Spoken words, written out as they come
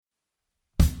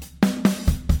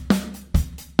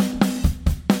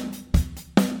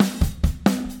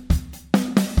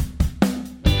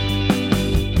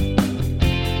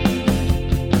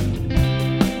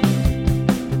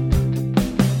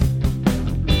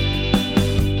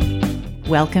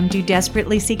Welcome to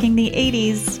Desperately Seeking the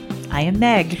 80s. I am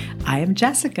Meg. I am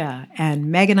Jessica, and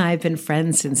Meg and I have been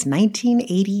friends since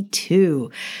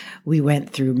 1982. We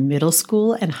went through middle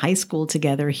school and high school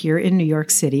together here in New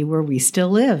York City, where we still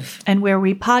live. And where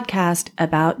we podcast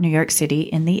about New York City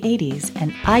in the 80s.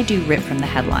 And I do rip from the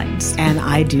headlines. And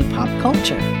I do pop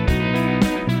culture.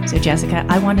 So Jessica,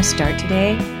 I want to start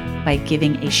today by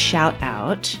giving a shout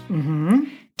out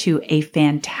to a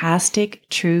fantastic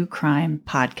true crime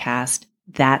podcast,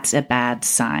 That's a Bad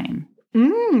Sign.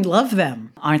 Love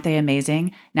them. Aren't they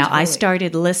amazing? Now, totally. I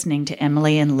started listening to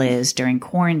Emily and Liz during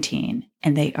quarantine,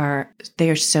 and they are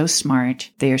so smart.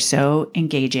 They are so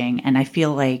engaging, and I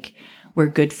feel like we're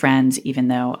good friends, even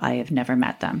though I have never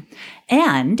met them.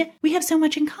 And we have so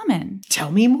much in common.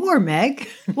 Tell me more, Meg.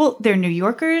 Well, they're New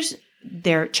Yorkers.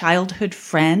 They're childhood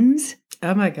friends.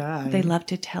 Oh, my God. They love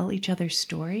to tell each other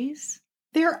stories.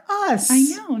 They're us. I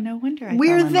know. No wonder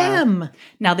We're them.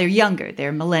 Now, they're younger.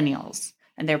 They're millennials.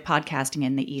 And they're podcasting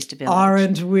in the East Village.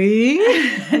 Aren't we?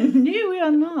 No, we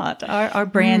are not. Our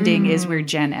branding is we're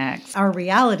Gen X. Our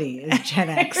reality is Gen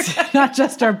X, not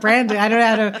just our branding. I don't know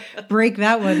how to break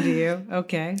that one to you.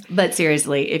 Okay. But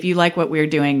seriously, if you like what we're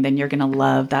doing, then you're going to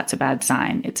love That's a Bad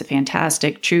Sign. It's a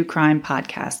fantastic true crime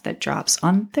podcast that drops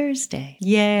on Thursday.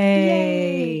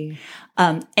 Yay.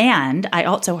 And I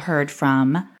also heard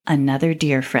from another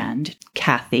dear friend,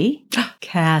 Kathy.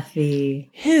 Kathy.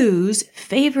 Whose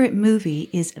favorite movie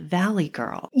is Valley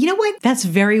Girl. You know what? That's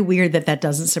very weird that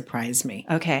doesn't surprise me.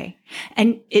 Okay.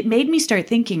 And it made me start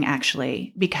thinking,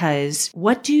 actually, because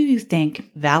what do you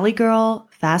think Valley Girl,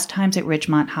 Fast Times at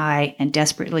Ridgemont High, and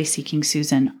Desperately Seeking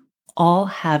Susan all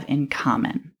have in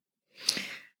common?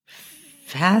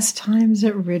 Fast Times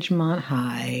at Ridgemont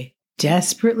High,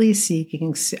 Desperately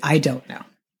Seeking I don't know.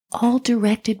 All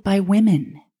directed by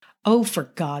women. Oh, for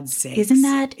God's sake. Isn't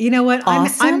that You know what?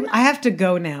 awesome? I have to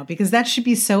go now because that should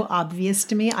be so obvious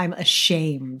to me. I'm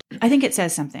ashamed. I think it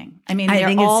says something. I mean, I they're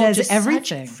think it all says just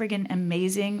everything. such friggin'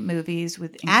 amazing movies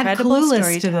with Add incredible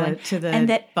Clueless storytelling. to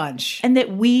the bunch. And that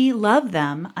we love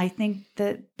them. I think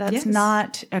that's Yes.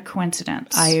 not a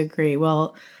coincidence. I agree.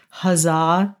 Well,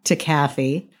 huzzah to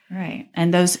Kathy. Right.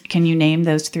 And can you name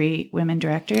those three women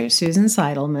directors? Susan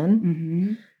Seidelman.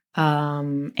 Mm-hmm.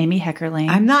 Amy Heckerling.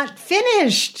 I'm not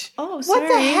finished. Oh, sorry. What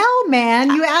the hell, man?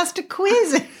 You asked a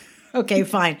quiz. Okay,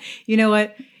 fine. You know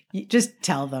what? Just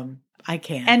tell them. I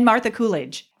can't. And Martha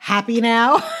Coolidge. Happy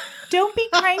now? Don't be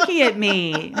cranky at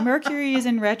me. Mercury is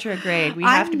in retrograde. We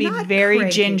have to be very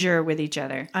cranky. ginger with each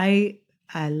other. I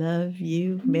love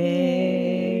you,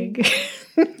 Meg.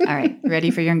 All right. Ready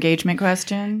for your engagement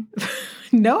question?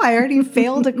 No, I already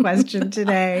failed a question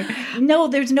today. No,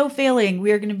 there's no failing.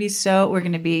 We're going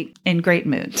to be in great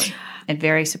moods and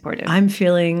very supportive. I'm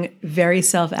feeling very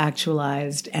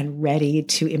self-actualized and ready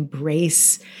to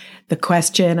embrace the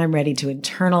question. I'm ready to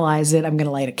internalize it. I'm going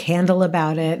to light a candle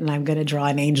about it, and I'm going to draw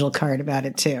an angel card about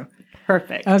it too.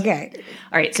 Perfect. Okay.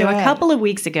 All right. So a couple of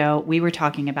weeks ago, we were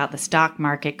talking about the stock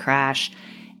market crash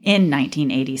in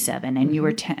 1987, and you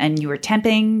were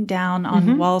temping down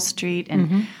on Wall Street.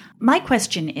 And my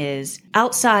question is,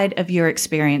 outside of your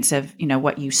experience of,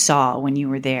 what you saw when you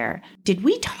were there, did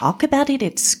we talk about it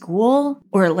at school,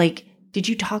 or did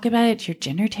you talk about it at your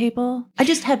dinner table? I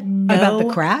just have about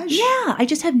the crash? Yeah, I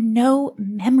just have no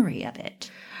memory of it.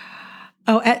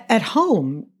 Oh, at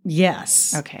home,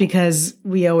 yes. Okay. Because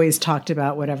we always talked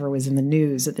about whatever was in the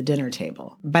news at the dinner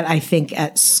table. But I think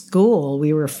at school,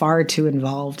 we were far too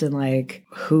involved in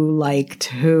who liked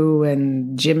who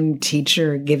and gym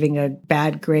teacher giving a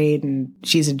bad grade and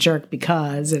she's a jerk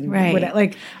because. And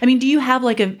right. Do you have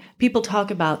people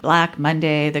talk about Black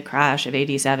Monday, the crash of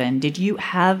 87. Did you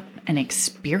have an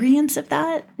experience of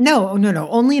that? No.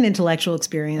 Only an intellectual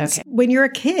experience. Okay. When you're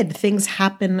a kid, things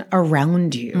happen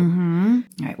around you. Mm-hmm.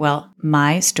 All right. Well,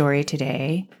 my story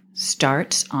today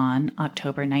starts on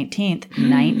October 19th,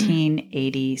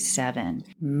 1987.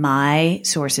 My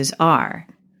sources are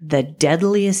The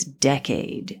Deadliest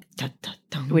Decade,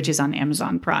 which is on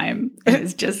Amazon Prime.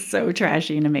 It's just so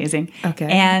trashy and amazing.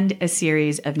 Okay. And a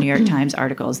series of New York Times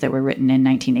articles that were written in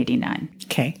 1989.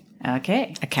 Okay.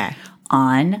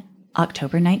 On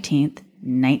October 19th,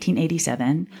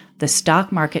 1987, the stock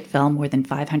market fell more than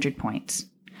 500 points.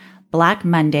 Black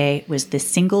Monday was the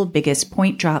single biggest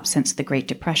point drop since the Great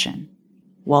Depression.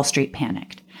 Wall Street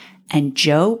panicked. And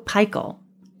Joe Peichel,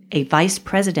 a vice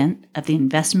president of the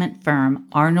investment firm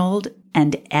Arnold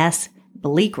and S.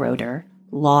 Bleekroder,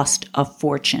 lost a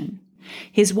fortune.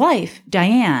 His wife,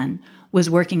 Diane, was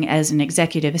working as an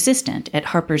executive assistant at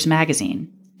Harper's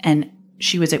Magazine, and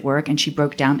she was at work and she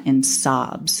broke down in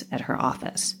sobs at her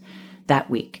office that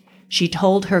week. She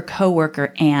told her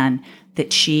coworker, Anne,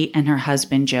 that she and her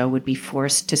husband Joe would be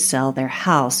forced to sell their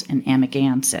house in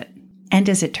Amagansett. And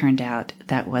as it turned out,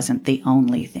 that wasn't the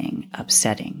only thing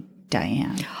upsetting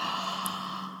Diane.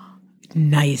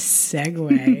 Nice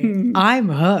segue. I'm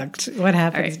hooked. What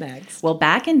happens next? Well,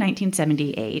 back in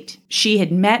 1978, she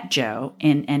had met Joe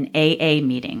in an AA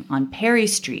meeting on Perry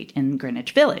Street in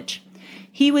Greenwich Village.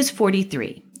 He was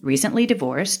 43, recently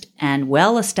divorced, and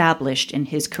well established in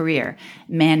his career,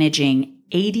 managing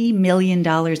 $80 million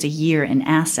a year in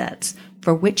assets,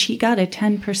 for which he got a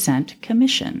 10%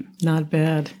 commission. Not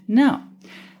bad. No.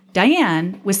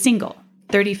 Diane was single,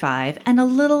 35, and a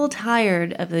little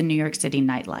tired of the New York City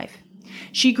nightlife.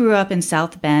 She grew up in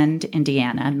South Bend,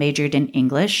 Indiana, majored in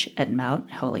English at Mount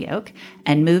Holyoke,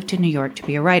 and moved to New York to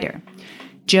be a writer.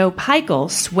 Joe Peichel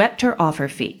swept her off her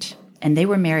feet, and they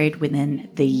were married within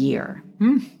the year.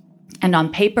 And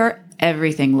on paper,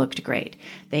 everything looked great.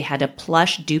 They had a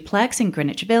plush duplex in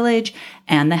Greenwich Village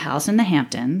and the house in the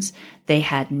Hamptons. They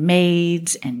had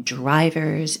maids and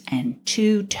drivers and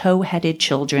 2 tow-headed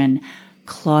children,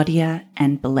 Claudia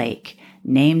and Blake,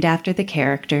 named after the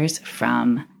characters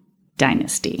from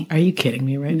Dynasty. Are you kidding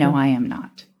me right now? No, I am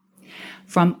not.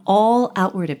 From all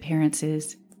outward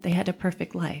appearances, they had a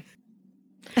perfect life.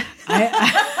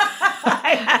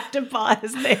 I have to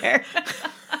pause there.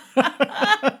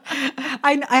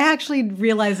 I actually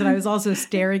realized that I was also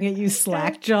staring at you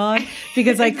slack-jawed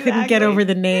because I couldn't get over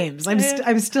the names. I'm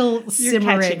still simmering.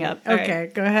 You're catching up.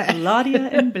 Okay, go ahead. Claudia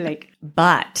and Blake.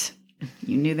 But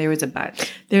you knew there was a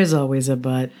but. There's always a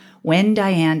but. When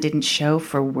Diane didn't show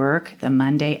for work the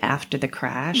Monday after the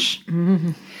crash,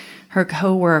 her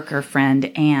coworker friend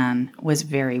Anne was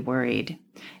very worried.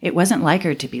 It wasn't like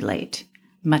her to be late,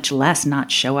 much less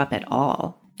not show up at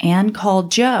all. Anne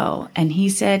called Joe, and he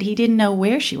said he didn't know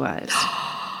where she was.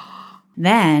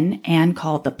 Then Anne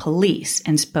called the police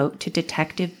and spoke to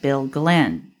Detective Bill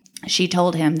Glenn. She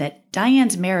told him that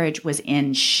Diane's marriage was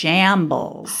in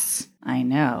shambles. I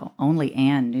know. Only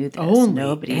Anne knew this.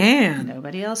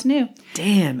 Nobody else knew.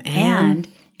 Damn, Anne. And,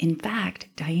 in fact,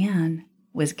 Diane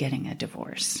was getting a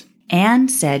divorce. Anne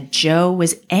said Joe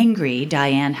was angry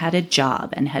Diane had a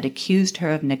job and had accused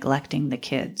her of neglecting the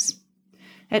kids.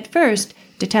 At first,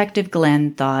 Detective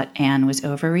Glenn thought Anne was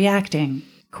overreacting.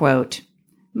 Quote,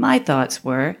 "My thoughts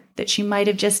were that she might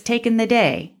have just taken the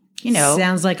day. You know."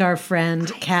 Sounds like our friend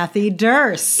Kathy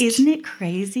Durst. Isn't it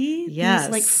crazy? Yes.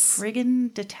 These like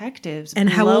friggin' detectives. And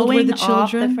how old were the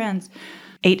children? Off the friends.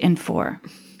 8 and 4.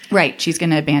 Right. She's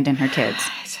going to abandon her kids.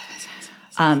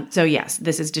 So yes,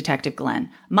 this is Detective Glenn.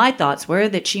 "My thoughts were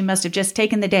that she must have just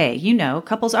taken the day. You know,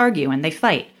 couples argue and they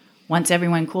fight. Once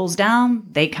everyone cools down,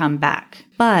 they come back."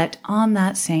 But on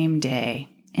that same day,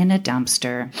 in a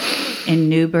dumpster in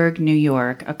Newburgh, New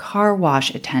York, a car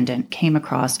wash attendant came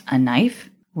across a knife,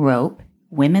 rope,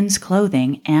 women's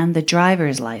clothing, and the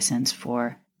driver's license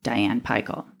for Diane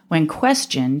Peichel. When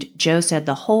questioned, Joe said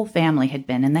the whole family had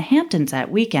been in the Hamptons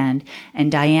that weekend,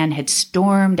 and Diane had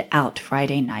stormed out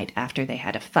Friday night after they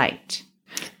had a fight.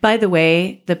 By the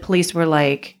way, the police were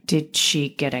like, "Did she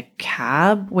get a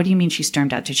cab? What do you mean she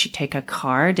stormed out? Did she take a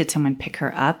car? Did someone pick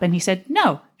her up?" And he said,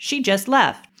 "No, she just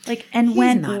left." Like, and He's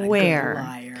went not a where? good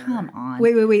liar. Come on.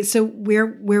 Wait. So where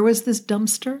was this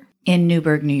dumpster? In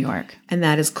Newburgh, New York. And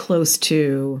that is close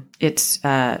to... It's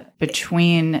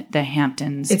between the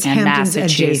Hamptons and Hamptons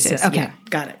Massachusetts. adjacent. Okay, Yeah.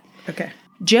 got it. Okay.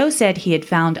 Joe said he had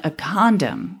found a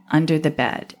condom under the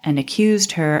bed and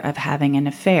accused her of having an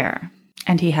affair,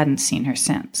 and he hadn't seen her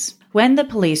since. When the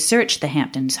police searched the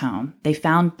Hamptons home, they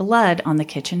found blood on the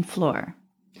kitchen floor.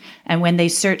 And when they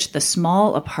searched the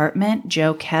small apartment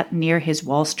Joe kept near his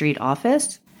Wall Street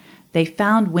office, they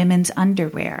found women's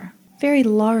underwear, very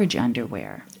large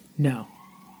underwear. No.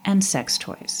 And sex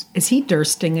toys. Is he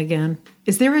Dursting again?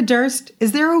 Is there a Durst?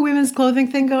 Is there a women's clothing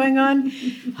thing going on?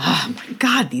 Oh my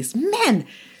God, these men.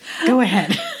 Go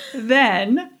ahead.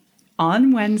 Then,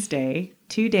 on Wednesday,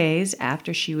 2 days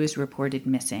after she was reported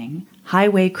missing,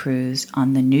 highway crews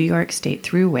on the New York State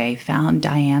Thruway found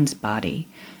Diane's body,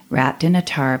 wrapped in a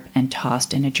tarp and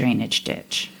tossed in a drainage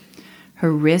ditch.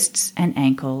 Her wrists and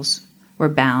ankles were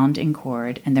bound in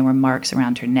cord, and there were marks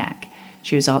around her neck.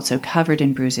 She was also covered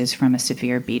in bruises from a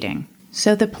severe beating.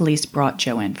 So the police brought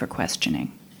Joe in for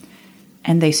questioning,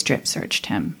 and they strip searched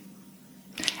him.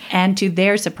 And to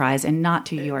their surprise, and not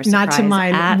to your surprise, not to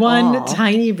mine, at one all,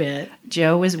 tiny bit,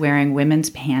 Joe was wearing women's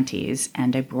panties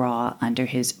and a bra under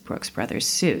his Brooks Brothers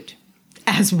suit.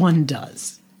 As one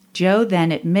does. Joe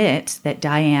then admits that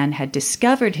Diane had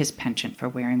discovered his penchant for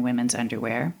wearing women's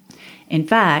underwear. In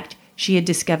fact, she had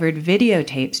discovered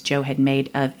videotapes Joe had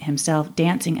made of himself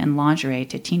dancing in lingerie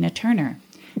to Tina Turner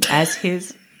as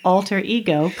his alter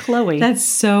ego, Chloe. That's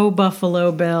so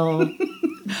Buffalo Bill.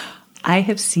 I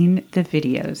have seen the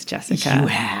videos, Jessica. You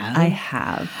have? I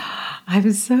have.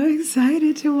 I'm so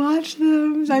excited to watch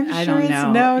them. I don't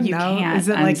know. You can't Is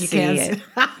it like you unsee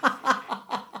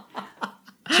can't?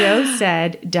 Joe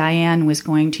said Diane was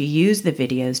going to use the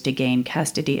videos to gain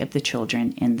custody of the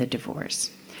children in the divorce.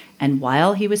 And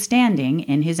while he was standing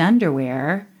in his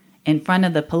underwear in front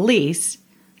of the police,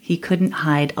 he couldn't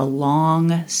hide a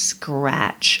long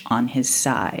scratch on his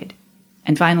side.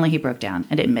 And finally he broke down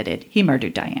and admitted he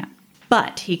murdered Diane.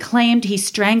 But he claimed he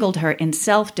strangled her in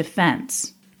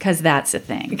self-defense, because that's a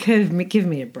thing. Give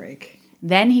me a break.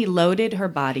 Then he loaded her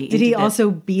body Did he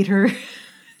also beat her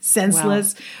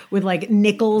senseless with like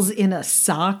nickels in a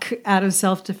sock out of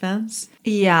self-defense?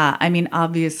 Yeah, I mean,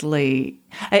 obviously,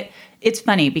 it's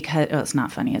funny because, it's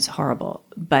not funny, it's horrible.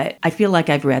 But I feel like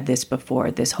I've read this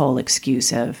before, this whole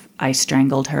excuse of I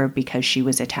strangled her because she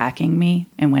was attacking me.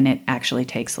 And when it actually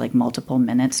takes like multiple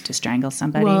minutes to strangle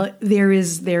somebody. Well, there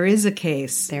is a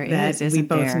case that we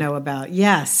both know about.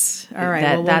 Yes. All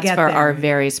right. We'll that's get for there. our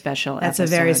very special episode. That's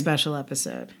a very special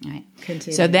episode. All right.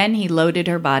 Continue. So then he loaded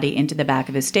her body into the back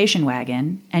of his station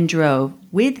wagon and drove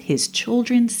with his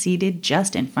children seated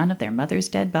just in front of their mother's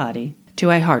dead body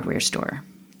to a hardware store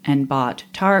and bought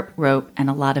tarp, rope, and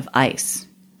a lot of ice.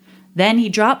 Then he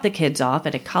dropped the kids off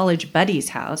at a college buddy's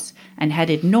house and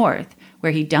headed north,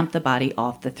 where he dumped the body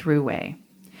off the thruway.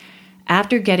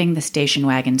 After getting the station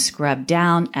wagon scrubbed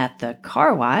down at the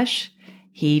car wash,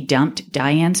 he dumped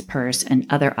Diane's purse and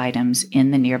other items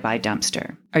in the nearby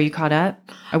dumpster. Are you caught up?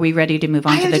 Are we ready to move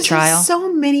on to the trial? Have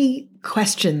so many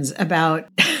questions about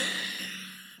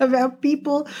about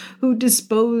people who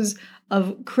dispose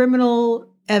of criminal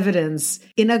evidence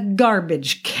in a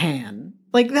garbage can.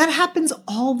 Like, that happens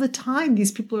all the time.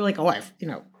 These people are like, oh, I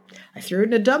threw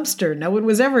it in a dumpster. No one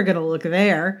was ever going to look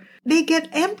there. They get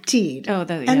emptied. Oh,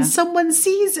 and someone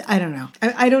sees. I don't know.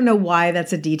 I don't know why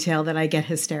that's a detail that I get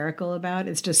hysterical about.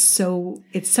 It's just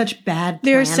it's such bad planning.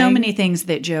 There are so many things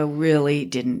that Joe really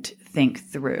didn't think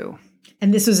through.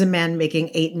 And this was a man making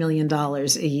 $8 million a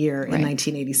year in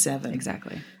 1987.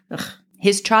 Exactly. Ugh.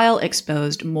 His trial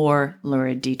exposed more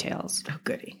lurid details. Oh,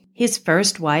 goody. His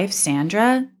first wife,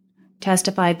 Sandra,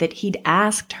 testified that he'd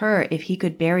asked her if he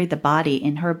could bury the body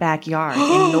in her backyard in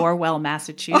Norwell,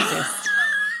 Massachusetts.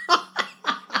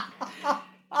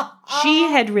 She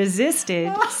had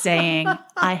resisted, saying,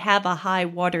 I have a high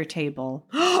water table.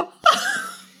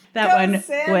 That one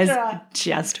Sandra. was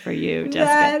just for you, Jessica.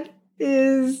 That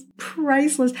is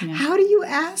priceless. Yeah. How do you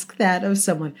ask that of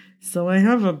someone? So I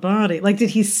have a body. Like,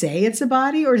 did he say it's a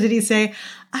body, or did he say,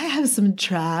 I have some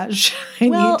trash I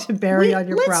need to bury on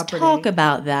your property? Let's talk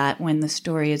about that when the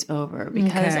story is over,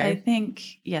 because I think,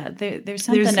 there's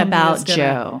something about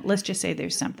Joe. Let's just say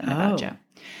there's something about Joe.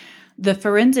 The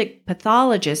forensic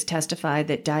pathologist testified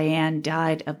that Diane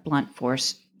died of blunt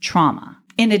force trauma,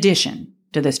 in addition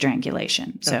to the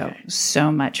strangulation.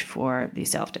 So much for the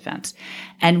self-defense.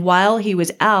 And while he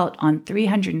was out on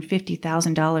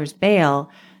 $350,000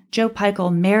 bail, Joe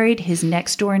Peichel married his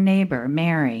next-door neighbor,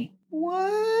 Mary.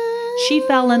 What? She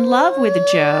fell in love with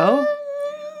Joe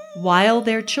while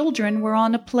their children were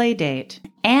on a play date.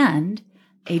 And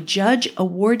a judge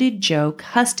awarded Joe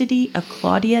custody of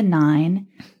Claudia 9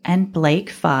 and Blake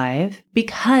 5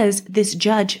 because this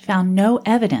judge found no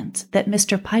evidence that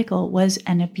Mr. Peichel was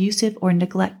an abusive or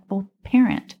neglectful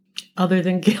parent. Other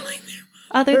than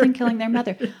killing their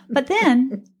mother. But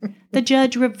then the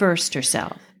judge reversed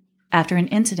herself after an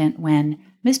incident when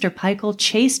Mr. Peichel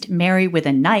chased Mary with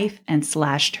a knife and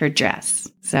slashed her dress.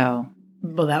 So,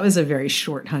 well, that was a very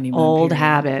short honeymoon old period.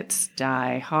 habits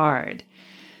die hard.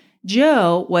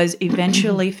 Joe was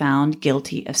eventually found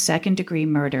guilty of second-degree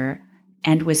murder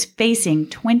and was facing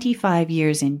 25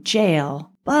 years in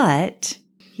jail, but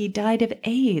he died of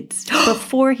AIDS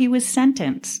before he was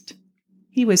sentenced.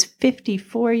 He was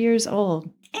 54 years old.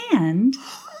 And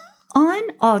on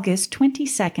August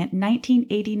 22nd,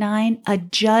 1989, a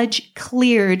judge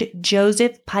cleared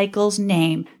Joseph Peichel's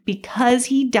name because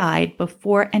he died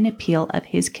before an appeal of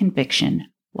his conviction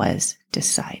was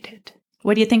decided.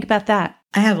 What do you think about that?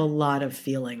 I have a lot of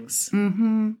feelings.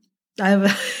 Mm-hmm. I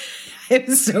have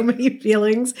so many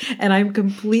feelings, and I'm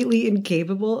completely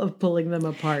incapable of pulling them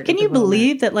apart. Can you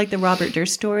believe that, like, the Robert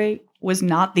Durst story was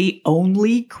not the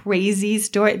only crazy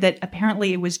story, that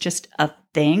apparently it was just a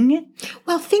thing?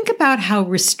 Well, think about how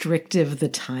restrictive the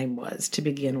time was to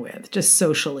begin with, just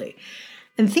socially.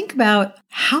 And think about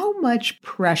how much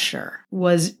pressure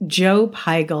was Joe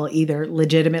Peichel either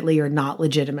legitimately or not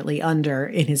legitimately under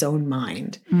in his own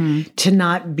mind to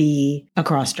not be a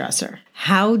crossdresser.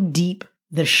 How deep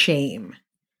the shame,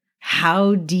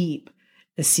 how deep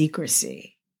the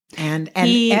secrecy, and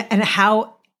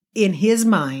how in his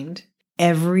mind,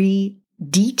 every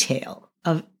detail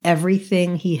of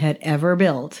everything he had ever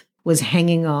built was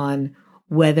hanging on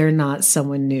whether or not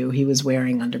someone knew he was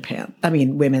wearing underpants. I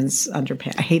mean, women's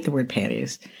underpants. I hate the word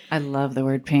panties. I love the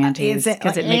word panties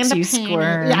because it makes you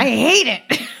squirm. I hate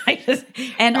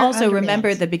it. And also remember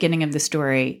at the beginning of the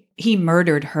story, he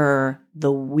murdered her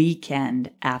the weekend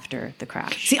after the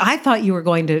crash. See, I thought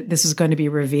this was going to be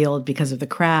revealed because of the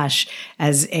crash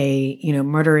as a,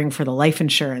 murdering for the life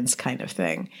insurance kind of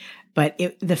thing. But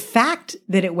the fact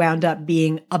that it wound up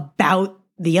being about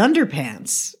the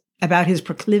underpants, about his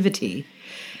proclivity,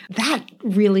 that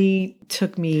really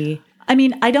took me I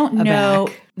mean, I don't know.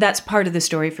 aback. That's part of the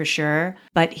story for sure.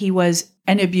 But he was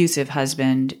an abusive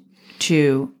husband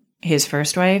to his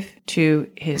first wife, to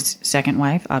his second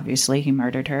wife. Obviously, he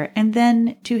murdered her. And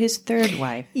then to his third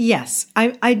wife. Yes.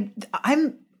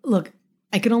 Look,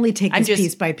 I can only take this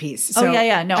piece by piece. So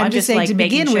yeah. No, I'm just saying like to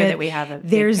making begin sure with, that we have a big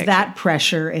there's picture. that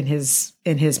pressure in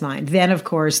his mind. Then, of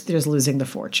course, there's losing the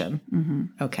fortune.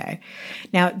 Mm-hmm. Okay.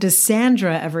 Now, does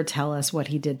Sandra ever tell us what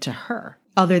he did to her,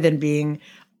 other than being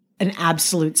an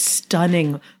absolute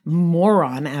stunning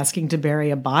moron asking to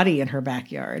bury a body in her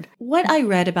backyard? What I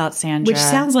read about Sandra, Which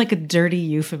sounds like a dirty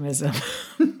euphemism.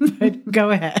 But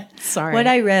go ahead. Sorry. what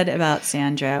I read about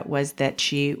Sandra was that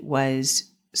she was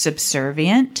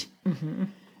subservient. Mm-hmm.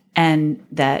 And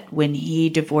that when he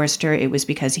divorced her, it was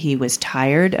because he was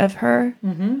tired of her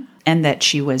and that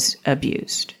she was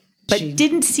abused. But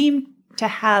didn't seem to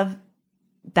have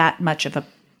that much of a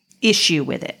issue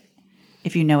with it,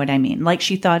 if you know what I mean. Like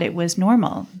she thought it was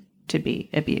normal to be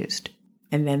abused.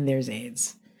 And then there's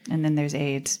AIDS.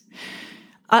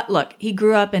 Look, he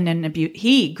grew up in an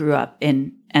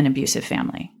abusive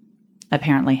family.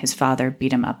 Apparently his father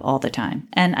beat him up all the time.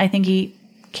 And I think he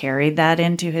carried that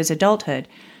into his adulthood.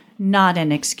 Not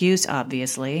an excuse,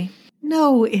 obviously.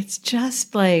 No, it's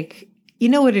just like, you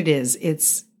know what it is?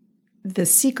 It's the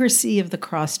secrecy of the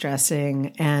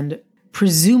cross-dressing and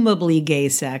presumably gay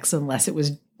sex, unless it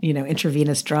was,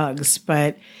 intravenous drugs.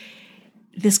 But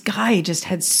this guy just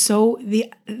had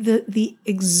the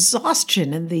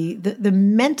exhaustion and the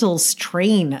mental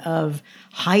strain of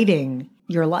hiding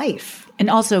your life. And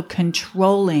also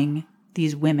controlling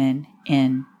these women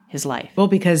in his life. Well,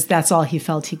 because that's all he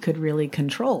felt he could really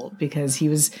control, because he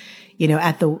was,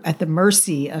 at the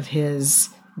mercy of his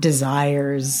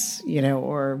desires,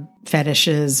 or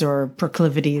fetishes or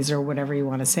proclivities or whatever you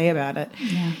want to say about it.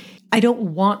 Yeah. I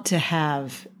don't want to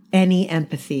have any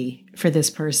empathy for this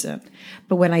person.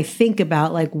 But when I think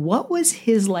about what was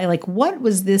his life, what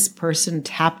was this person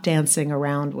tap dancing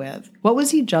around with? What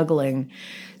was he juggling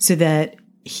so that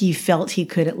he felt he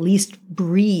could at least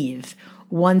breathe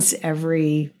once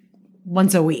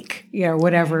a week,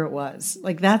 whatever it was.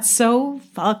 That's so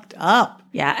fucked up.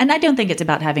 Yeah. And I don't think it's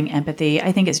about having empathy.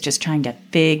 I think it's just trying to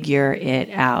figure it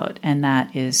out. And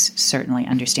that is certainly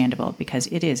understandable because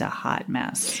it is a hot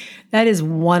mess. That is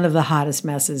one of the hottest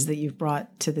messes that you've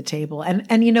brought to the table. And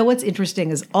what's interesting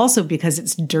is also because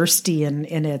it's Durstian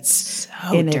in its...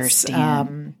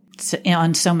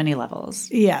 on so many levels.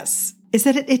 Yes. Is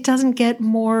that it doesn't get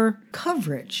more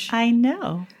coverage. I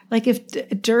know.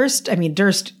 If Durst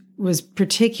was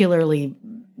particularly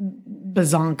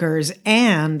bazonkers,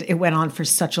 and it went on for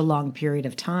such a long period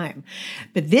of time.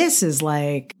 But this is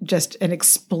just an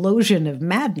explosion of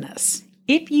madness.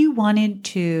 If you wanted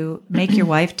to make your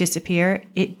wife disappear,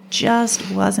 it just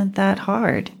wasn't that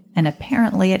hard. And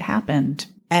apparently it happened.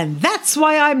 And that's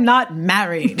why I'm not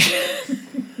married.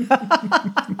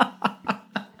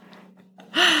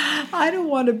 I don't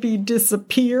want to be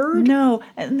disappeared. No,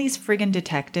 and these friggin'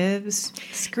 detectives,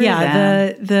 screw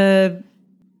them.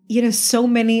 So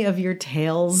many of your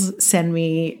tales send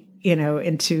me,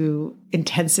 into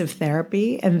intensive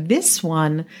therapy. And this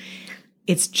one,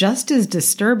 it's just as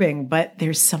disturbing, but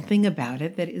there's something about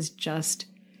it that is just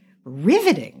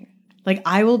riveting.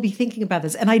 I will be thinking about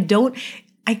this. And I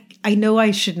know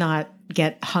I should not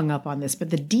get hung up on this, but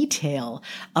the detail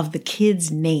of the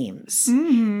kids' names,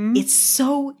 it's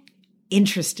so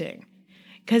interesting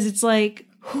because it's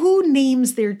who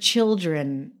names their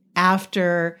children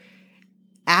after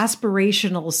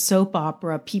aspirational soap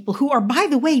opera people who are, by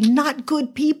the way, not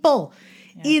good people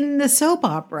in the soap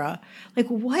opera?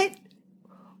 What?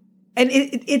 And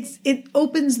it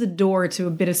opens the door to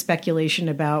a bit of speculation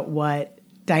about what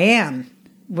Diane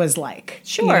was like,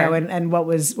 sure, and what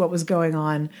was going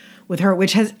on with her,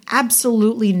 which has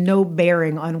absolutely no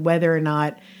bearing on whether or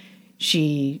not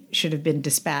she should have been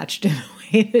dispatched in the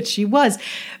way that she was.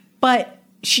 But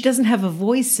she doesn't have a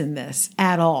voice in this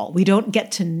at all. We don't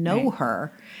get to know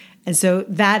her. And so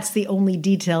that's the only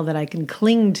detail that I can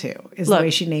cling to is the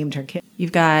way she named her kid.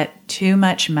 You've got too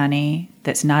much money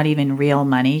that's not even real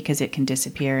money because it can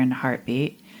disappear in a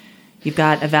heartbeat. You've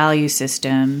got a value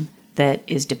system that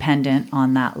is dependent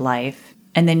on that life.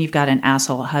 And then you've got an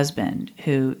asshole husband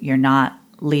who you're not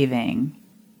leaving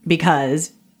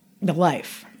because The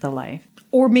life.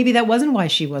 Or maybe that wasn't why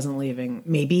she wasn't leaving.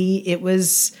 Maybe it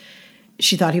was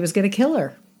she thought he was going to kill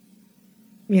her,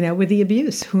 with the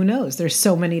abuse. Who knows? There's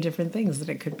so many different things that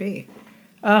it could be.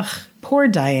 Ugh, poor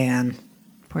Diane.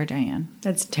 Poor Diane.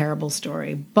 That's a terrible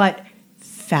story, but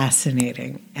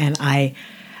fascinating. And I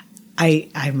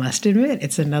must admit,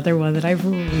 it's another one that I've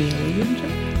really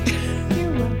enjoyed.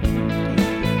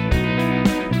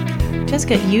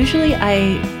 Jessica, usually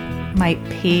I might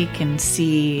peek and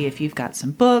see if you've got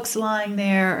some books lying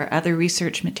there or other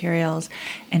research materials.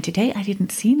 And today I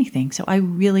didn't see anything. So I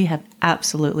really have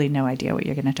absolutely no idea what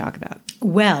you're going to talk about.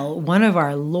 Well, one of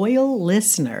our loyal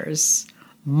listeners,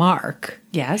 Mark.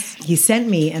 Yes. He sent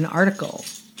me an article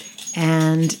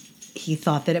and he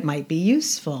thought that it might be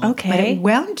useful. Okay. But it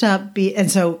wound up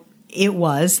and so it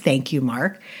was, thank you,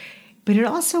 Mark. But it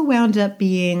also wound up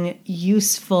being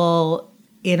useful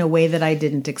in a way that I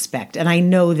didn't expect. And I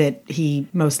know that he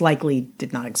most likely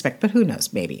did not expect, but who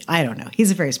knows, maybe. I don't know.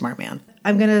 He's a very smart man.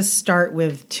 I'm going to start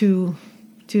with two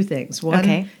things.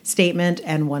 One statement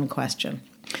and one question.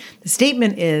 The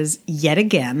statement is, yet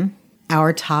again,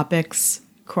 our topics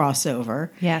crossover.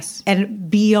 Yes. And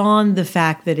beyond the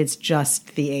fact that it's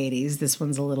just the 80s, this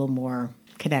one's a little more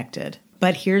connected.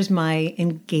 But here's my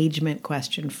engagement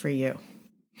question for you.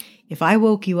 If I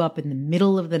woke you up in the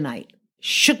middle of the night,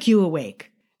 shook you awake,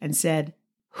 and said,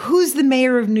 who's the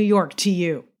mayor of New York to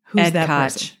you? Who's Ed that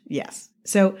Koch. person? Yes.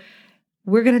 So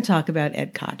we're going to talk about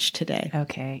Ed Koch today.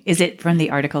 Okay. Is it from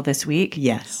the article this week?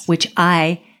 Yes. Which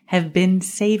I have been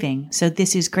saving. So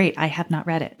this is great. I have not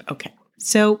read it. Okay.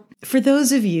 So for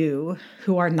those of you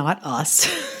who are not us,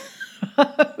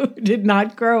 who did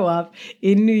not grow up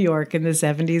in New York in the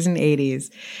 70s and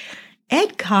 80s,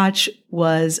 Ed Koch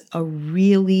was a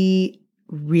really,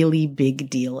 really big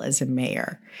deal as a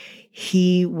mayor.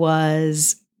 He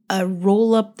was a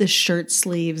roll up the shirt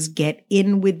sleeves, get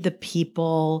in with the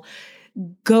people,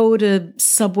 go to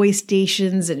subway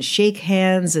stations and shake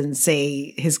hands and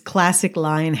say his classic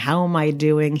line, how am I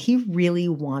doing? He really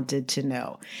wanted to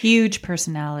know. Huge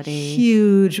personality.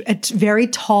 Huge, a very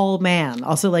tall man,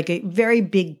 also like a very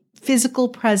big physical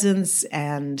presence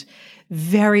and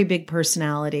very big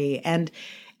personality and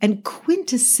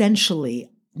quintessentially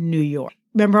New York.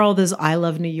 Remember all those I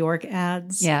Love New York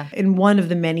ads? Yeah. In one of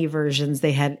the many versions,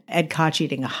 they had Ed Koch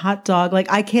eating a hot dog.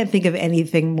 Like, I can't think of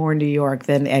anything more New York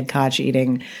than Ed Koch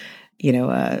eating,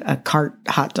 a cart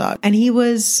hot dog. And he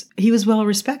was well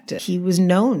respected. He was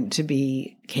known to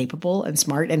be capable and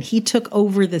smart. And he took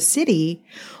over the city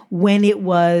when it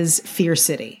was Fear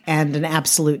City and an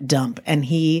absolute dump. And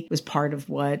he was part of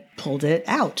what pulled it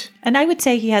out. And I would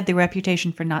say he had the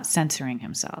reputation for not censoring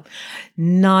himself.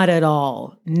 Not at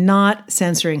all. Not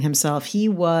censoring himself. He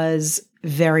was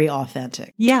very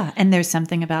authentic. Yeah. And there's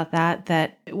something about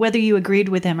that whether you agreed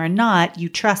with him or not, you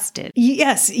trusted.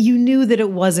 Yes. You knew that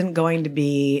it wasn't going to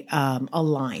be a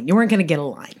line. You weren't going to get a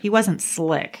line. He wasn't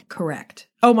slick. Correct.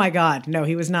 Oh my God. No,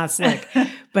 he was not slick,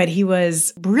 but he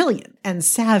was brilliant and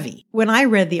savvy. When I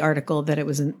read the article that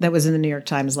was in the New York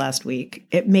Times last week,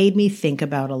 it made me think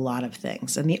about a lot of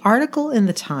things. And the article in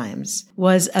the Times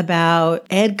was about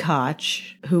Ed Koch,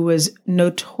 who was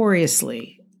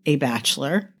notoriously a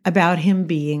bachelor, about him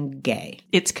being gay.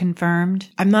 It's confirmed.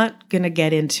 I'm not going to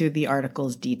get into the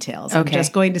article's details. Okay. I'm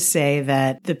just going to say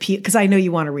that because I know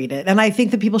you want to read it, and I think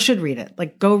that people should read it.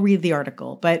 Like, go read the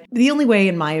article. But the only way,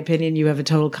 in my opinion, you have a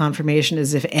total confirmation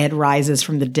is if Ed rises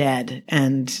from the dead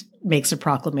and makes a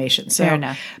proclamation. So, fair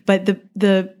enough. But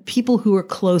the people who were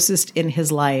closest in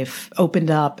his life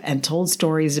opened up and told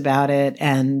stories about it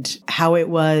and how it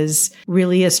was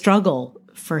really a struggle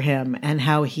for him and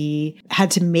how he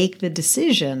had to make the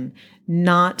decision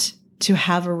not to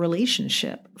have a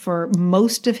relationship for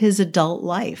most of his adult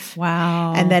life.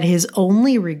 Wow. And that his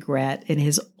only regret in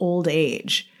his old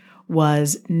age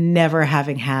was never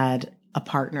having had a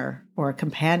partner or a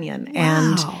companion. Wow.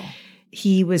 And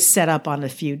he was set up on a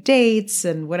few dates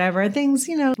and whatever things,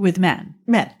 with men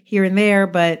here and there,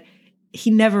 but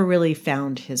he never really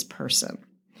found his person.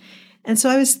 And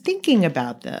so I was thinking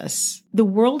about this. The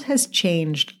world has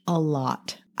changed a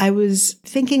lot. I was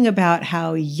thinking about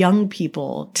how young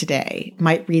people today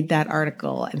might read that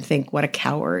article and think, what a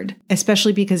coward,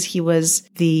 especially because he was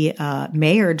the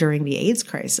mayor during the AIDS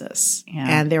crisis. Yeah.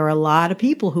 And there were a lot of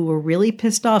people who were really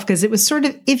pissed off because it was sort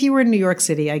of, if you were in New York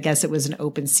City, I guess it was an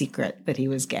open secret that he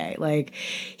was gay. Like,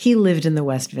 he lived in the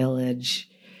West Village.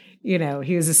 You know,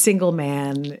 he was a single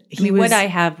man. What I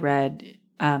have read,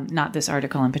 not this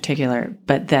article in particular,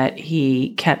 but that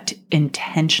he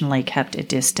intentionally kept a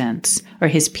distance, or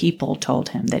his people told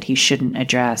him that he shouldn't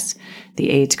address the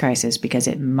AIDS crisis because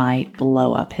it might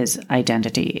blow up his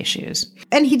identity issues.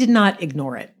 And he did not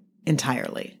ignore it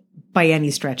entirely by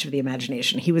any stretch of the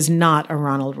imagination. He was not a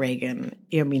Ronald Reagan.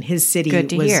 I mean, his city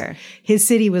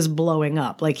was blowing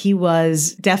up. Like, he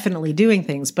was definitely doing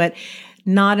things, but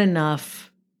not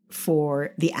enough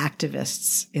for the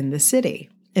activists in the city.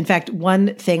 In fact,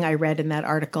 one thing I read in that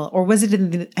article, or was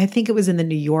it I think it was in the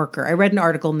New Yorker. I read an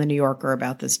article in the New Yorker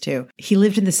about this too. He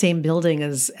lived in the same building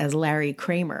as Larry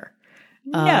Kramer.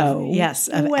 No. Yes,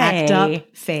 of way. ACT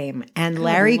UP fame. And Good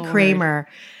Larry Lord. Kramer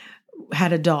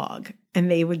had a dog, and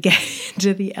they would get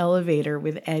into the elevator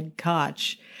with Ed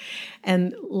Koch.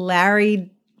 And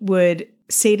Larry would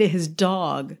say to his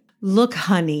dog, "Look,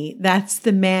 honey, that's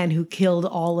the man who killed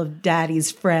all of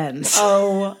Daddy's friends."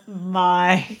 Oh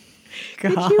my God.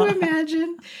 Could you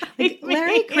imagine? Like,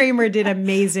 Larry Kramer did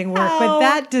amazing work, but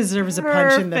that deserves a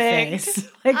punch in the face.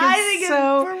 Like, I think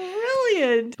it's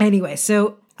brilliant. Anyway,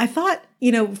 so I thought,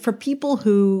 for people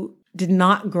who did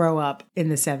not grow up in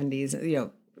the 70s,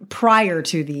 prior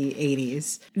to the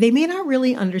 80s, they may not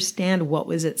really understand what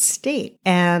was at stake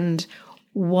and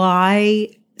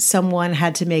why someone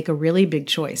had to make a really big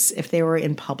choice if they were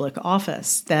in public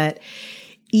office, that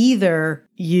either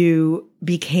you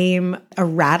became a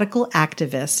radical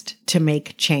activist to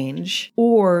make change,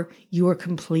 or you were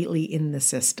completely in the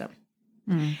system.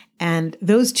 And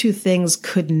those two things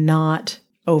could not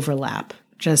overlap,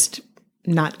 just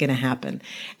not going to happen.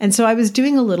 And so I was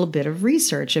doing a little bit of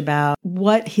research about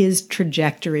what his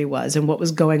trajectory was and what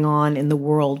was going on in the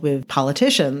world with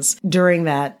politicians during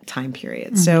that time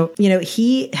period. So,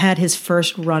 he had his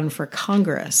first run for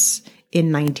Congress in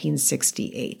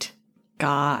 1968.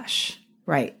 Gosh.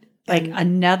 Right. Like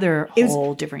another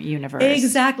whole different universe.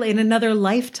 Exactly. In another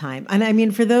lifetime. And I mean,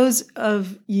 for those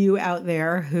of you out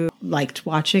there who liked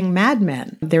watching Mad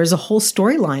Men, there's a whole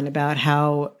storyline about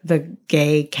how the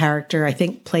gay character, I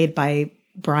think played by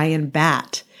Brian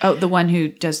Batt. Oh, the one who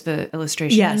does the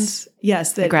illustrations?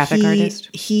 Yes. The graphic artist?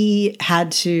 He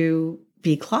had to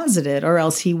be closeted, or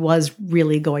else he was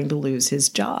really going to lose his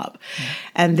job.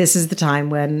 And this is the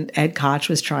time when Ed Koch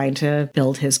was trying to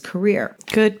build his career.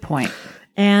 Good point.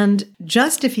 And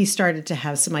just if he started to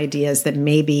have some ideas that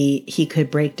maybe he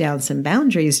could break down some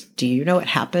boundaries, do you know what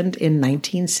happened in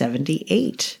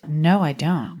 1978? No, I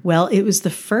don't. Well, it was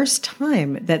the first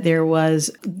time that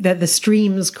that the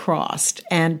streams crossed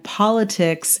and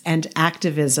politics and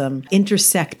activism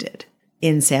intersected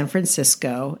in San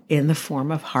Francisco in the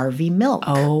form of Harvey Milk.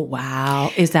 Oh,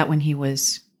 wow. Is that when he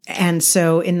was... And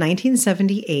so in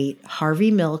 1978, Harvey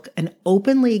Milk, an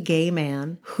openly gay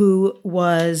man who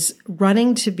was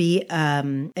running to be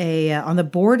on the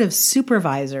board of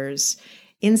supervisors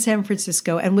in San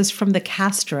Francisco and was from the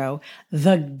Castro,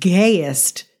 the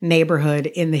gayest neighborhood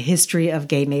in the history of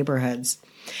gay neighborhoods,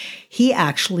 he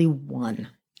actually won.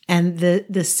 And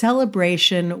the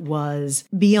celebration was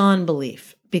beyond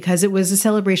belief, because it was a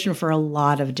celebration for a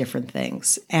lot of different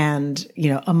things. And,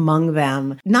 among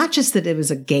them, not just that it was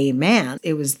a gay man,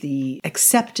 it was the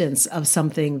acceptance of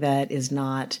something that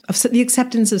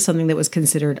was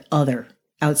considered other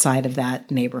outside of that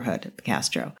neighborhood, the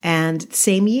Castro. And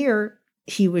same year,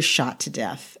 he was shot to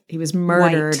death. He was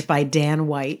murdered by Dan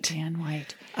White.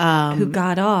 Who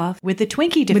got off with the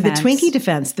Twinkie defense. With the Twinkie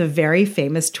defense, the very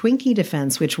famous Twinkie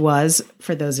defense, which was,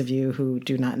 for those of you who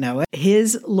do not know it,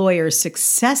 his lawyer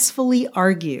successfully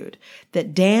argued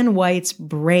that Dan White's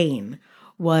brain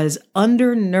was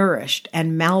undernourished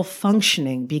and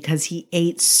malfunctioning because he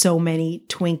ate so many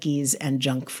Twinkies and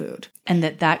junk food. And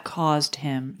that caused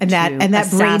him and that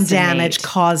brain damage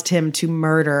caused him to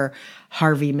murder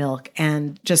Harvey Milk.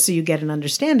 And just so you get an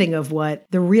understanding of what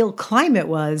the real climate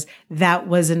was, that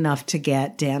was enough to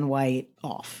get Dan White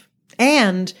off.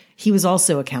 And he was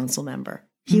also a council member.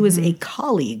 He was a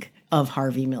colleague of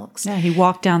Harvey Milk's. Yeah, he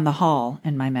walked down the hall,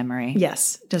 in my memory.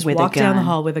 Yes, just walked down the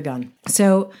hall with a gun.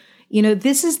 So,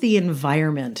 this is the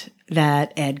environment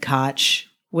that Ed Koch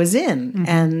was in.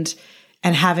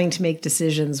 And having to make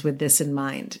decisions with this in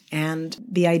mind. And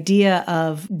the idea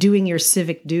of doing your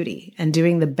civic duty and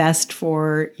doing the best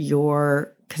for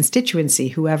your constituency,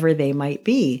 whoever they might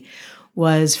be,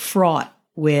 was fraught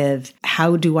with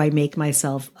how do I make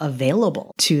myself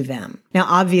available to them? Now,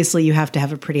 obviously, you have to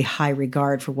have a pretty high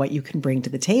regard for what you can bring to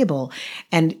the table.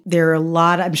 And there are a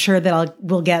lot, I'm sure that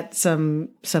we'll get some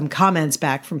comments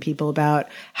back from people about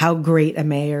how great a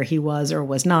mayor he was or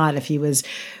was not, if he was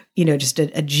just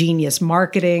a genius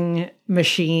marketing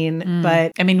machine.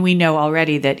 But I mean, we know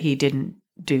already that he didn't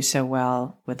do so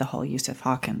well with the whole Yusuf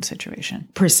Hawkins situation.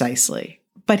 Precisely.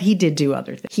 But he did do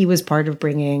other things. He was part of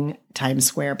bringing Times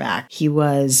Square back. He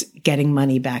was getting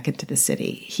money back into the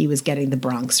city. He was getting the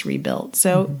Bronx rebuilt.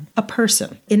 So a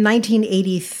person. In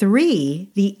 1983,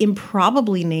 the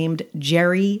improbably named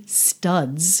Jerry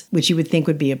Studds, which you would think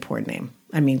would be a porn name.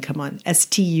 I mean, come on,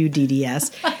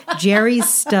 Studds. Jerry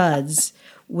Studds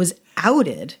was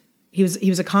outed. He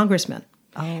was a congressman.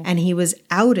 Oh. And he was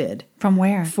outed. From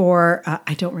where? For,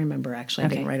 I don't remember actually, I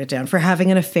didn't write it down, for having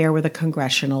an affair with a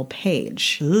congressional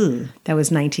page. Ooh. That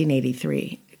was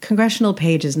 1983. Congressional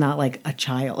page is not like a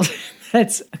child.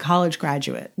 That's a college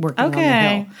graduate working on the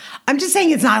Hill. I'm just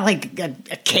saying it's not like a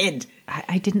kid.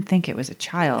 I didn't think it was a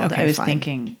child. Okay, I was fine.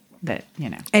 thinking that,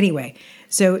 Anyway,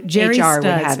 so Jerry HR Studds,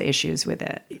 would have issues with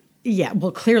it. Yeah,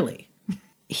 well, clearly.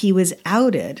 He was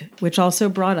outed, which also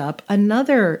brought up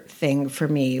another thing for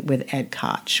me with Ed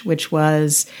Koch, which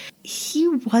was he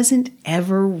wasn't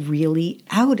ever really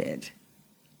outed.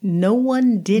 No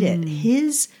one did it.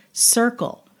 His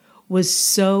circle was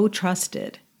so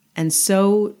trusted and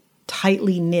so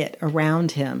tightly knit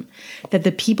around him that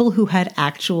the people who had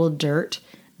actual dirt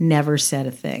never said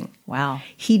a thing. Wow.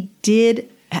 He did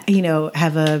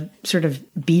have a sort of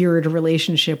beard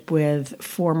relationship with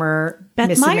former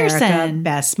Miss America,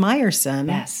 Bess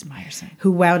Meyerson,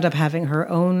 who wound up having her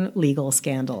own legal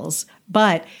scandals.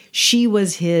 But she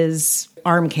was his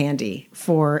arm candy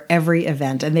for every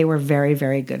event, and they were very,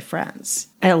 very good friends.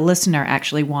 A listener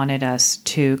actually wanted us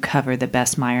to cover the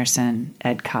Bess Meyerson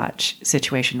Ed Koch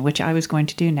situation, which I was going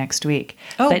to do next week.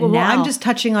 Oh, but well, now I'm just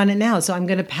touching on it now, so I'm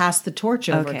going to pass the torch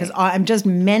over because I'm just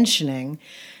mentioning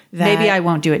that maybe I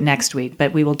won't do it next week,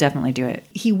 but we will definitely do it.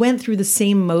 He went through the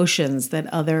same motions that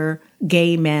other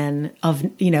gay men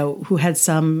who had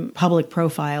some public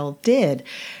profile did,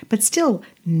 but still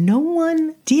no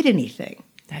one did anything.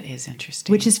 That is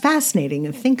interesting. Which is fascinating.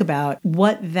 And think about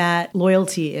what that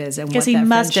loyalty is and what that friendship was. Because he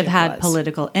must have had was.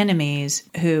 political enemies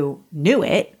who knew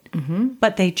it,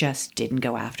 but they just didn't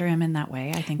go after him in that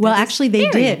way. I think. Well, actually, they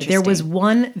did. There was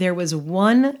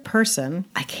one person.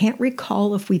 I can't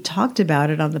recall if we talked about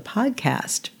it on the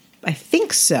podcast. I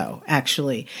think so,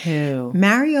 actually. Who?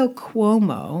 Mario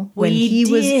Cuomo. When he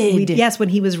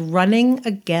was running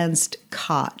against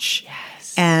Koch. Yes.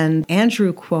 And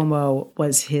Andrew Cuomo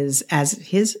was his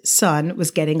son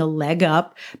was getting a leg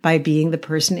up by being the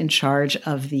person in charge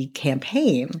of the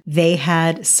campaign. They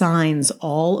had signs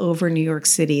all over New York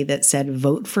City that said,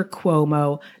 "Vote for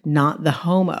Cuomo, not the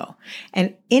homo."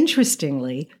 And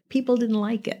interestingly, people didn't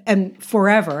like it. And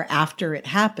forever after it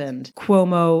happened,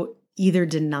 Cuomo either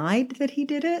denied that he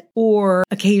did it or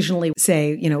occasionally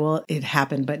say, well, it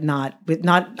happened, but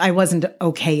I wasn't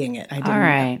okaying it.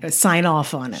 I didn't sign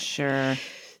off on it. Sure.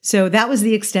 So that was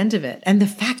the extent of it. And the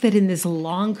fact that in this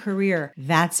long career,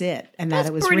 that's it. And that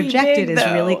it was rejected is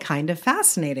really kind of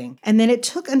fascinating. And then it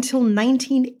took until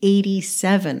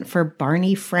 1987 for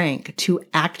Barney Frank to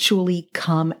actually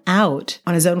come out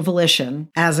on his own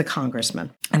volition as a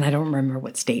congressman. And I don't remember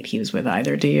what state he was with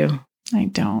either. Do you? I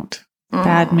don't.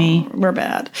 Bad me. We're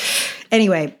bad.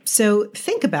 Anyway, so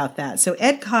think about that. So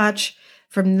Ed Koch,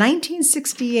 from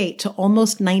 1968 to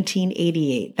almost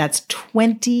 1988, that's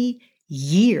 20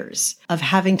 years of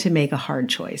having to make a hard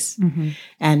choice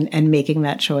and making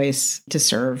that choice to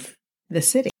serve the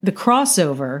city. The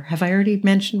crossover, have I already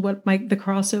mentioned what the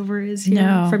crossover is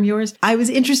here from yours? I was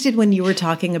interested when you were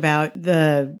talking about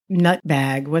the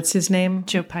nutbag. What's his name?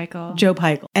 Joe Pykel. Joe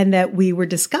Pykel. And that we were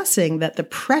discussing that the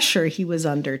pressure he was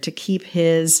under to keep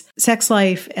his sex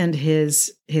life and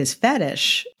his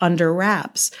fetish under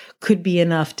wraps could be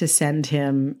enough to send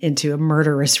him into a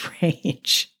murderous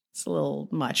rage. It's a little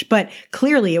much, but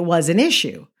clearly it was an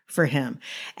issue for him.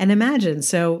 And imagine,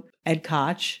 so Ed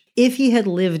Koch, if he had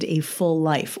lived a full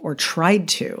life or tried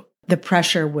to, the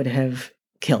pressure would have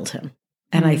killed him.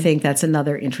 And I think that's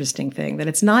another interesting thing, that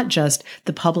it's not just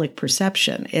the public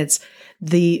perception. It's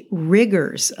the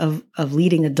rigors of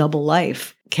leading a double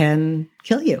life can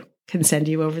kill you, can send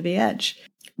you over the edge.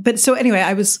 But so anyway,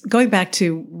 I was going back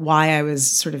to why I was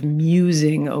sort of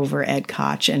musing over Ed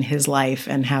Koch and his life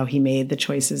and how he made the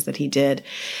choices that he did,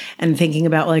 and thinking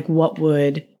about what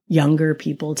would younger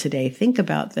people today think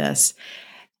about this.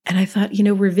 And I thought,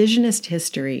 revisionist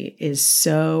history is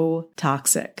so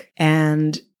toxic,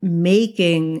 and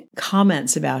making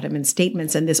comments about him and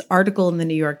statements. And this article in the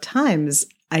New York Times,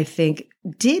 I think,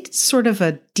 did sort of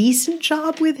a decent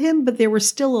job with him, but there were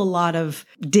still a lot of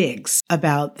digs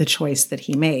about the choice that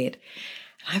he made.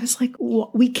 I was like,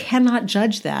 we cannot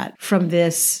judge that from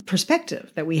this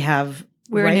perspective that we have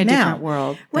We're right in a now. different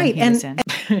world than Right. he And was in.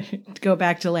 to go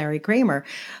back to Larry Kramer.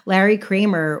 Larry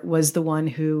Kramer was the one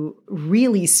who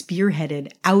really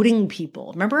spearheaded outing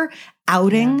people. Remember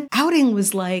outing? Yeah. Outing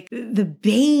was like the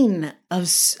bane of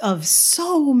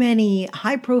so many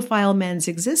high-profile men's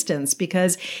existence,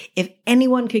 because if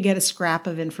anyone could get a scrap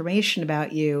of information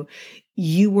about you,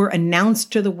 you were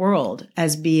announced to the world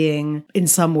as being, in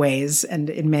some ways and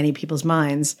in many people's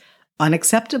minds,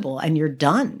 unacceptable, and you're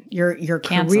done. Your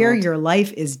career, your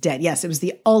life is dead. Yes, it was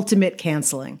the ultimate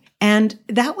canceling. And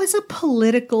that was a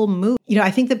political move. You know,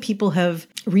 I think that people have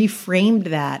reframed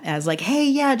that as like, hey,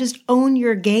 yeah, just own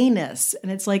your gayness.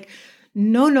 And it's like,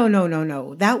 no.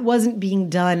 That wasn't being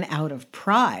done out of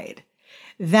pride.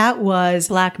 That was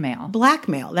blackmail.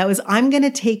 That was, I'm going to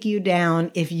take you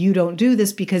down if you don't do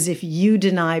this, because if you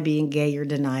deny being gay, you're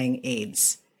denying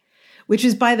AIDS. Which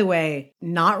is, by the way,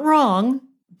 not wrong,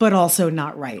 but also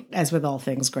not right, as with all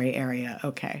things gray area.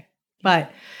 Okay.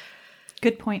 But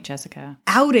good point, Jessica.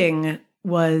 Outing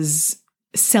was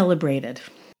celebrated.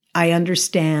 I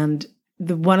understand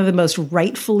one of the most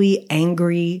rightfully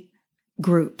angry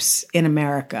groups in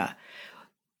America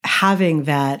having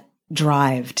that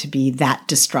drive to be that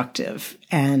destructive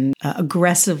and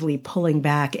aggressively pulling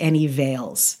back any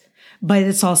veils. But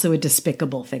it's also a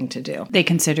despicable thing to do. They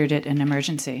considered it an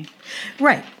emergency.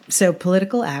 Right. So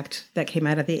political act that came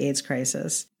out of the AIDS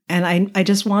crisis. And I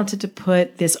just wanted to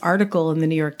put this article in the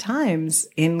New York Times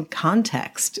in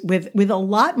context with a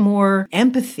lot more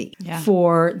empathy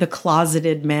for the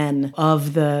closeted men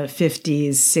of the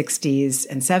 50s, 60s,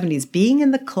 and 70s. Being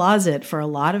in the closet for a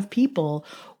lot of people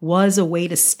was a way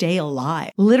to stay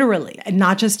alive, literally, and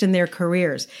not just in their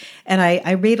careers. And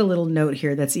I made a little note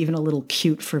here that's even a little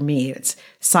cute for me. It's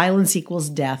silence equals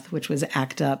death, which was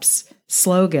ACT UP's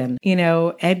slogan. You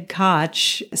know, Ed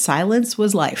Koch, silence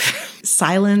was life.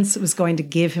 Silence was going to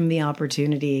give him the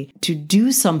opportunity to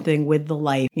do something with the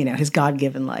life, you know, his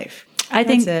God-given life. I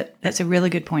think that's a really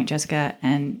good point, Jessica.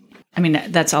 And I mean,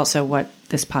 that's also what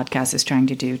this podcast is trying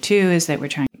to do too, is that we're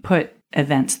trying to put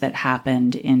events that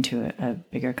happened into a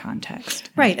bigger context.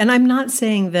 Right. And I'm not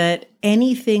saying that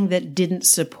anything that didn't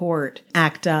support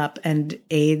ACT UP and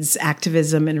AIDS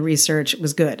activism and research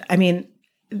was good. I mean,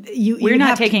 we're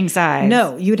not taking sides.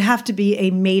 No, you'd have to be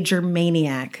a major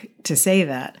maniac to say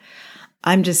that.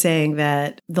 I'm just saying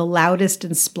that the loudest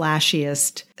and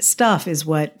splashiest stuff is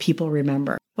what people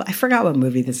remember. Well, I forgot what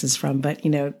movie this is from, but,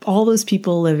 you know, all those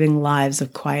people living lives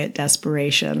of quiet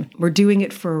desperation were doing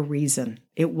it for a reason.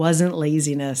 It wasn't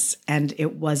laziness, and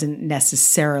it wasn't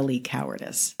necessarily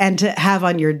cowardice. And to have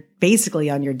basically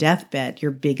on your deathbed,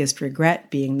 your biggest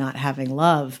regret being not having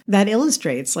love, that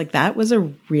illustrates, like, that was a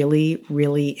really,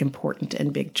 really important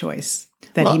and big choice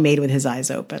that he made with his eyes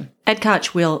open. Ed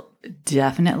Koch will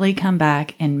definitely come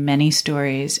back in many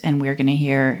stories, and we're going to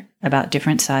hear about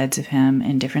different sides of him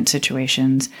in different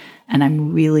situations. And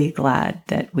I'm really glad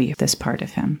that we have this part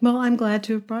of him. Well, I'm glad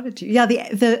to have brought it to you. Yeah,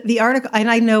 the article, and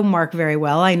I know Mark very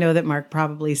well. I know that Mark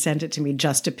probably sent it to me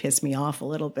just to piss me off a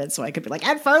little bit, so I could be like,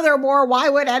 and furthermore, why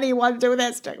would anyone do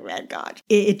this to Ed Koch?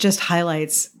 It just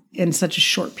highlights in such a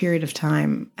short period of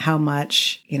time how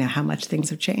much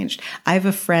things have changed. I have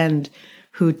a friend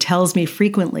who tells me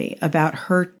frequently about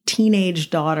her teenage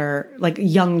daughter, like a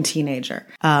young teenager,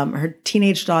 her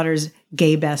teenage daughter's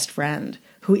gay best friend,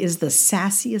 who is the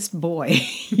sassiest boy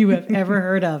you have ever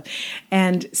heard of,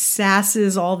 and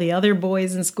sasses all the other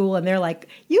boys in school. And they're like,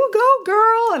 "You go,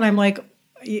 girl." And I'm like,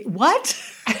 what?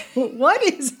 What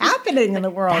is happening in the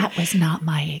world? That was not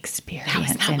my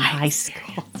experience in high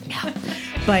school. No.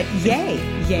 But yay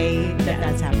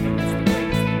that's happening. That's the greatest.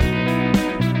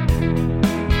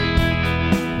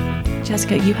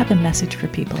 Jessica, you have a message for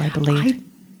people, I believe. I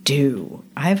do.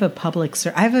 I have a public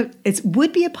it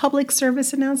would be a public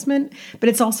service announcement, but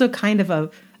it's also kind of a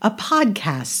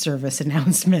podcast service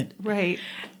announcement. Right.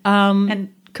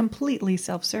 And completely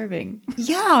self-serving.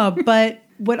 Yeah, but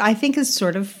what I think is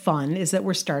sort of fun is that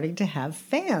we're starting to have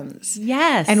fans.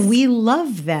 Yes. And we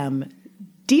love them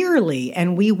dearly,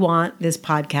 and we want this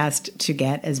podcast to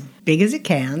get as big as it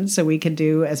can so we can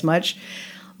do as much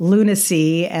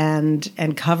lunacy and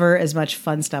cover as much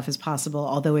fun stuff as possible.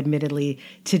 Although admittedly,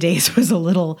 today's was a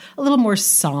little more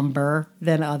somber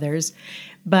than others,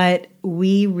 but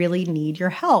we really need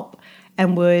your help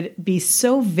and would be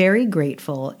so very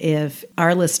grateful if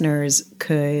our listeners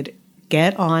could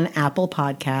get on Apple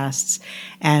Podcasts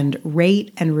and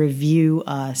rate and review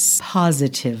us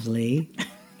positively.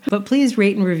 But please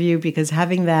rate and review, because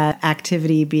having that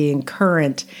activity being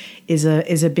current is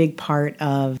a big part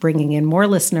of bringing in more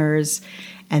listeners,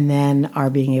 and then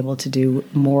our being able to do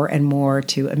more and more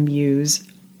to amuse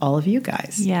all of you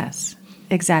guys. Yes.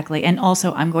 Exactly. And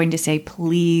also, I'm going to say,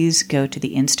 please go to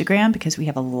the Instagram because we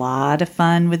have a lot of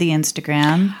fun with the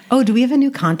Instagram. Oh, do we have a new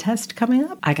contest coming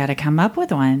up? I got to come up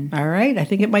with one. All right. I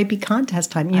think it might be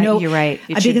contest time. You know, you're right.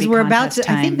 Because we're about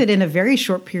to, I think that in a very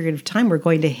short period of time, we're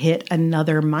going to hit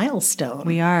another milestone.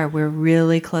 We are. We're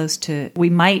really close to, we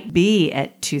might be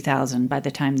at 2,000 by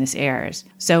the time this airs.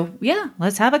 So yeah,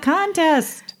 let's have a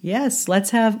contest. Yes, we're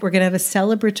going to have a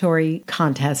celebratory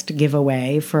contest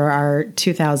giveaway for our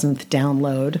 2000th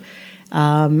download.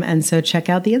 And so check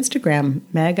out the Instagram.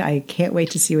 Meg, I can't wait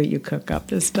to see what you cook up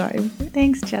this time.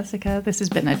 Thanks, Jessica. This has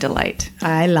been a delight.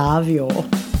 I love you.